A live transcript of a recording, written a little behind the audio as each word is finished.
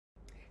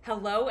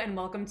Hello and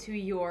welcome to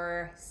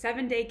your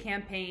 7-day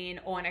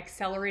campaign on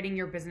accelerating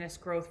your business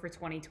growth for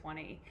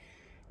 2020.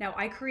 Now,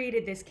 I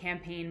created this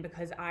campaign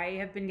because I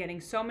have been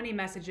getting so many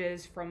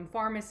messages from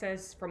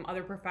pharmacists, from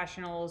other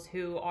professionals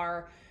who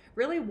are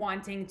really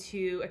wanting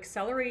to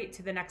accelerate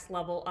to the next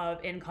level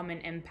of income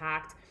and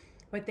impact,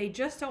 but they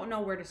just don't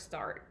know where to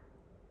start.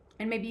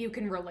 And maybe you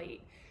can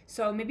relate.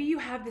 So maybe you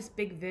have this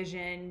big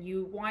vision,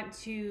 you want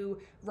to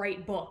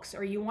write books,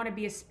 or you want to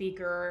be a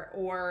speaker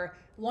or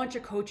launch a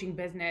coaching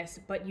business,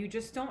 but you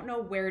just don't know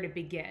where to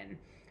begin.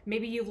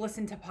 Maybe you've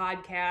listened to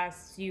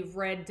podcasts, you've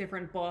read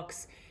different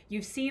books,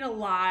 you've seen a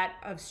lot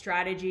of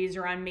strategies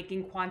around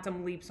making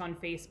quantum leaps on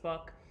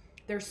Facebook.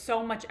 There's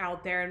so much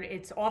out there, and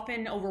it's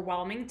often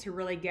overwhelming to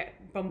really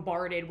get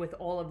bombarded with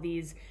all of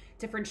these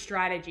different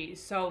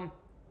strategies. So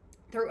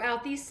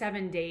throughout these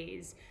 7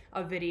 days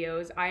of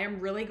videos, I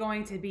am really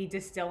going to be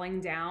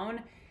distilling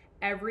down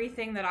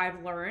everything that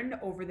I've learned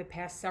over the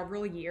past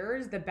several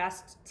years, the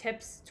best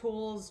tips,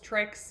 tools,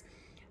 tricks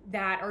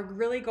that are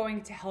really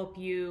going to help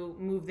you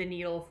move the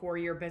needle for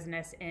your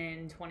business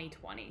in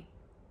 2020.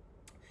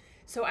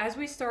 So as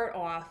we start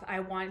off,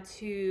 I want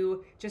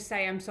to just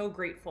say I'm so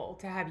grateful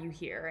to have you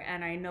here.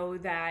 And I know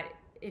that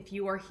if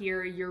you are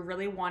here, you're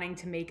really wanting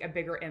to make a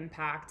bigger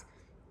impact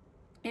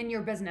in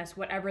your business,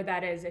 whatever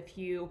that is. If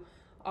you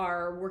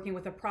are working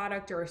with a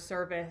product or a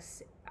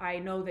service, I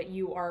know that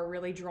you are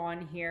really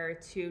drawn here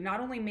to not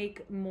only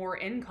make more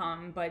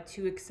income, but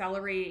to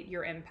accelerate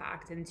your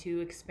impact and to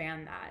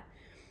expand that.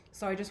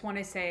 So I just want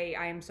to say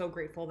I am so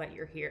grateful that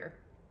you're here.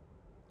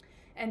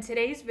 And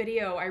today's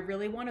video, I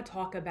really want to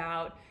talk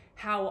about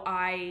how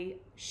I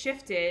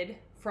shifted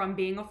from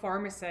being a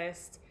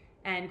pharmacist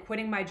and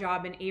quitting my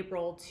job in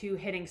April to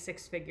hitting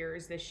 6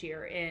 figures this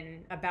year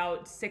in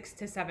about 6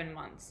 to 7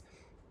 months.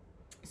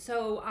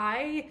 So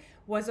I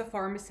was a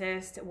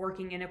pharmacist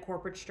working in a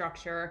corporate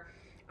structure.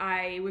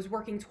 I was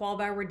working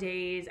 12-hour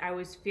days. I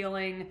was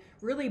feeling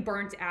really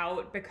burnt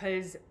out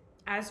because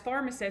as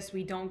pharmacists,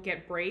 we don't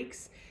get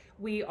breaks.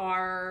 We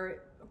are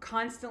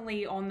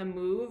constantly on the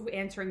move,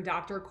 answering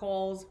doctor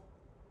calls,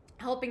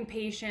 helping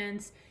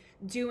patients,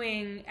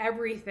 doing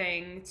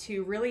everything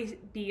to really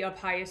be of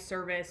highest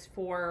service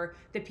for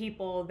the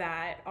people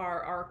that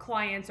are our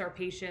clients, our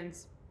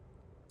patients.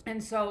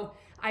 And so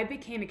I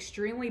became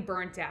extremely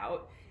burnt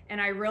out, and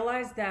I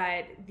realized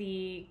that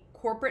the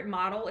corporate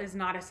model is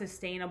not a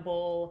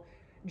sustainable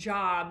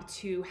job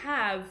to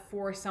have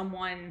for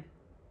someone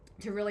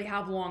to really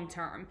have long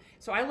term.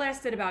 So I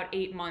lasted about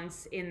 8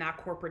 months in that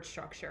corporate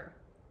structure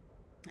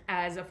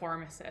as a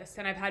pharmacist,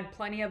 and I've had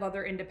plenty of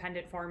other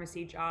independent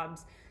pharmacy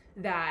jobs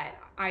that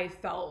I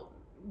felt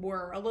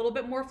were a little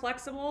bit more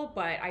flexible,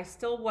 but I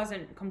still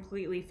wasn't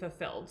completely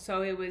fulfilled.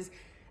 So it was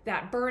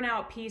that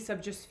burnout piece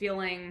of just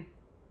feeling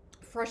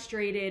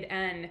frustrated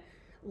and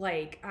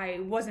like I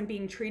wasn't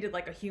being treated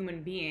like a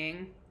human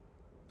being,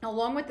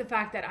 along with the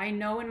fact that I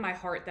know in my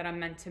heart that I'm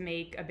meant to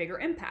make a bigger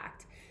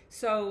impact.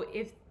 So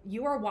if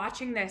you are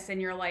watching this and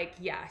you're like,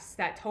 yes,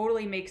 that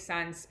totally makes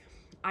sense,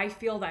 I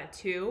feel that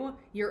too,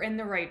 you're in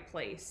the right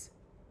place.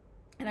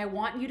 And I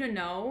want you to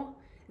know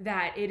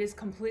that it is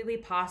completely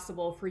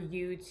possible for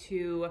you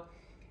to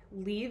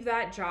leave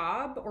that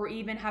job or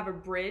even have a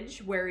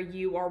bridge where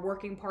you are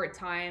working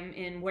part-time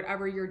in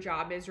whatever your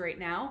job is right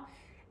now,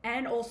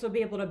 and also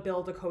be able to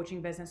build a coaching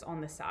business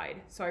on the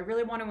side. So I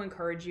really want to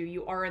encourage you,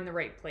 you are in the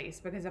right place,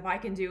 because if I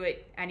can do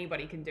it,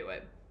 anybody can do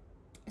it.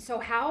 So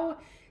how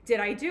did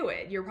I do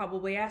it? You're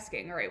probably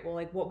asking, all right, well,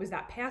 like, what was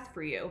that path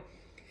for you?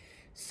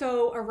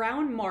 So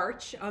around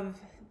March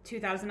of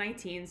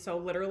 2019, so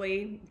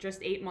literally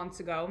just 8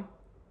 months ago,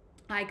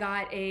 I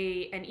got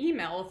an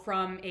email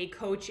from a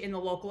coach in the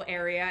local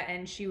area,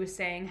 and she was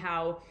saying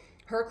how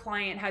her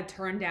client had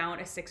turned down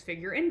a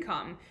 6-figure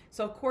income.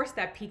 So of course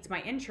that piqued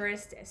my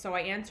interest. So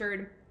I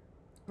answered,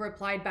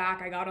 replied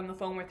back. I got on the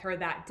phone with her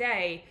that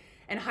day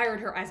and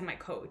hired her as my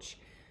coach.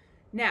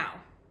 Now,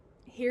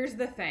 here's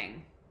the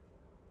thing.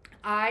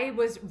 I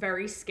was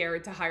very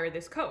scared to hire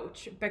this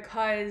coach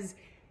because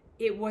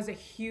it was a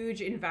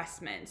huge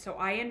investment. So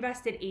I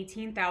invested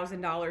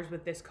 $18,000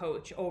 with this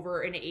coach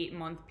over an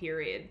 8-month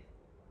period.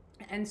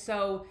 And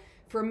so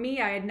for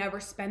me, I had never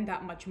spent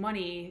that much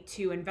money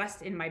to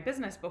invest in my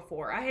business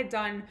before. I had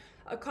done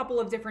a couple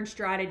of different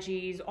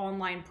strategies,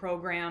 online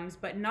programs,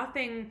 but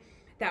nothing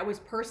that was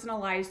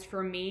personalized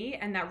for me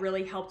and that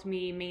really helped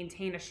me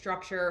maintain a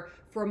structure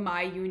for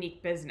my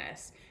unique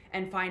business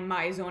and find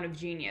my zone of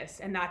genius.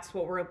 And that's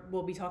what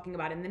we'll be talking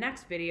about in the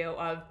next video,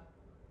 of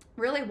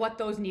really what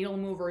those needle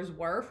movers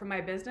were for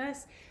my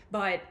business.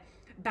 But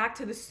back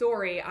to the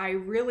story, I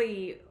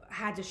really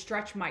had to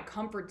stretch my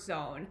comfort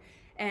zone.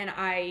 And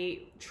I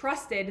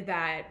trusted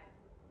that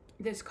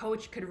this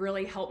coach could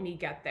really help me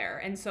get there.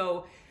 And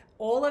so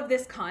all of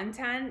this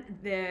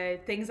content, the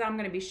things that I'm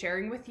going to be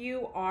sharing with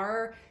you,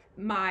 are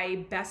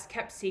my best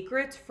kept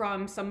secrets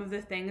from some of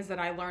the things that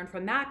I learned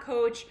from that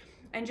coach,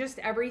 and just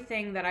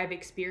everything that I've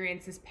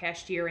experienced this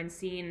past year and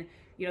seen,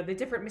 the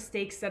different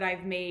mistakes that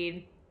I've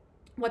made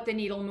what the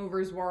needle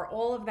movers were,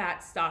 all of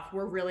that stuff.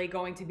 We're really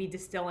going to be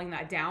distilling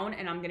that down,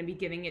 and I'm going to be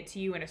giving it to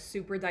you in a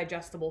super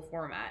digestible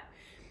format.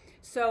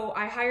 So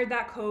I hired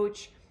that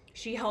coach.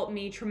 She helped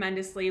me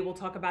tremendously. We'll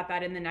talk about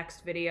that in the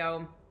next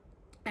video.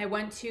 I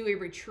went to a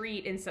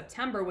retreat in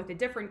September with a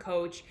different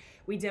coach.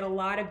 We did a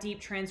lot of deep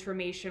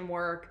transformation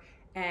work,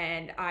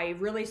 and I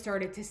really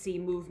started to see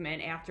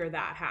movement after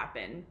that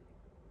happened.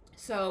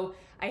 So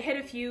I hit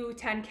a few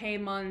 10K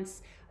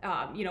months.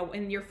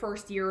 In your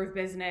first year of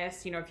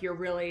business, if you're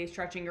really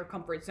stretching your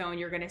comfort zone,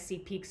 you're going to see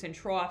peaks and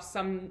troughs.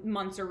 Some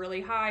months are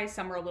really high,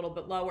 some are a little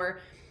bit lower.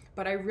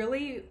 But I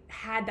really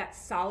had that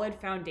solid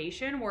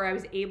foundation where I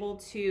was able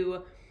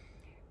to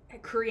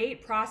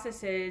create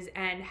processes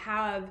and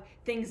have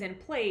things in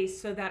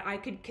place so that I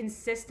could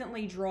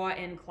consistently draw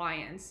in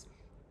clients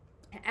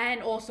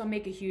and also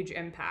make a huge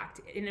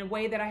impact in a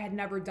way that I had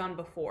never done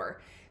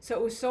before. So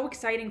it was so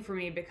exciting for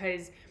me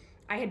because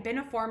I had been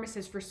a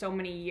pharmacist for so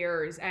many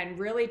years and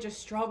really just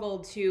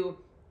struggled to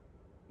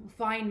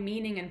find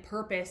meaning and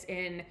purpose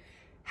in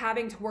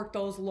having to work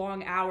those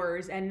long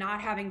hours and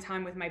not having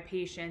time with my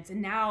patients.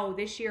 And now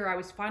this year I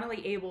was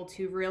finally able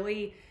to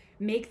really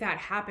make that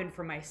happen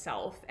for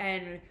myself.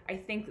 And I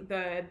think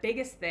the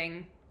biggest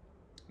thing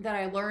that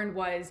I learned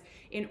was,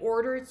 in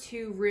order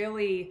to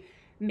really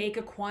make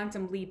a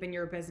quantum leap in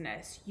your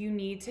business, you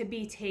need to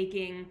be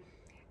taking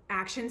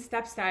action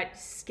steps that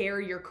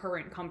scare your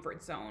current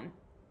comfort zone.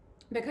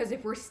 Because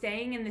if we're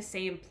staying in the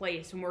same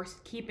place and we're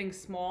keeping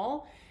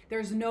small,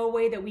 there's no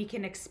way that we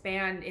can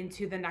expand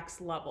into the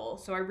next level.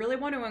 So I really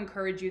want to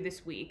encourage you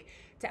this week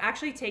to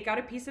actually take out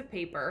a piece of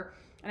paper,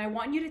 and I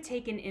want you to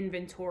take an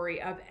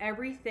inventory of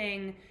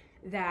everything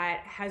that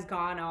has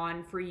gone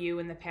on for you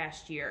in the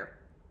past year.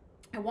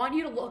 I want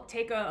you to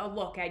take a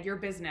look at your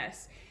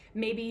business.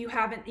 Maybe you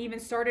haven't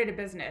even started a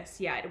business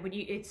yet, but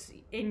it's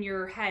in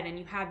your head and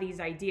you have these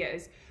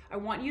ideas. I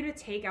want you to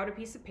take out a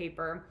piece of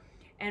paper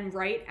and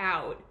write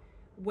out,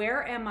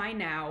 where am I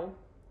now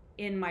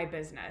in my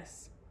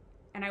business?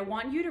 And I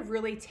want you to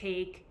really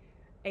take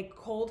a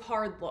cold,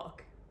 hard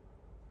look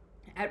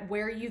at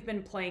where you've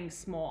been playing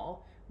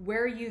small,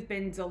 where you've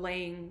been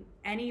delaying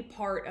any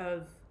part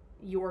of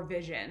your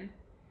vision,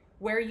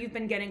 where you've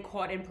been getting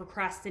caught in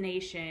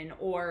procrastination,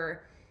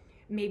 or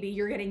maybe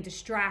you're getting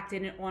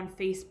distracted on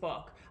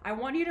Facebook. I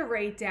want you to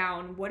write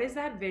down, what is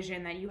that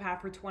vision that you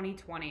have for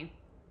 2020?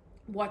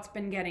 What's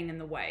been getting in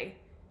the way?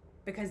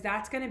 Because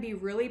that's going to be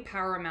really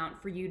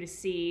paramount for you to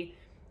see,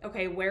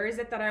 okay, where is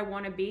it that I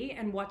want to be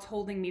and what's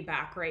holding me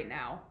back right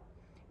now?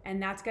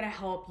 And that's going to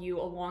help you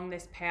along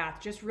this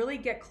path. Just really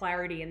get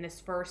clarity in this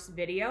first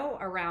video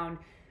around,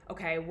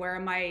 okay, where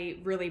am I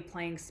really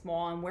playing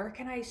small and where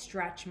can I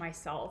stretch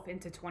myself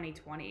into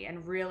 2020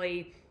 and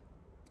really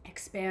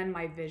expand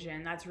my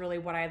vision? That's really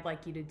what I'd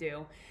like you to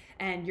do.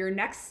 And your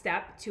next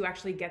step to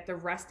actually get the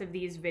rest of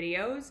these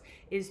videos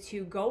is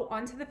to go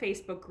onto the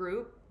Facebook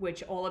group,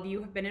 which all of you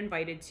have been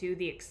invited to,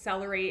 the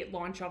Accelerate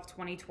Launch Off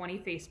 2020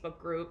 Facebook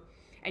group.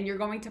 And you're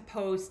going to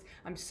post,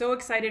 I'm so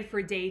excited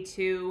for day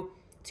 2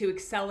 to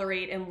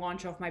accelerate and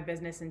launch off my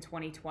business in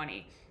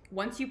 2020.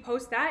 Once you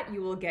post that,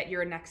 you will get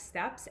your next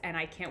steps, and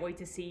I can't wait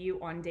to see you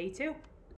on day 2.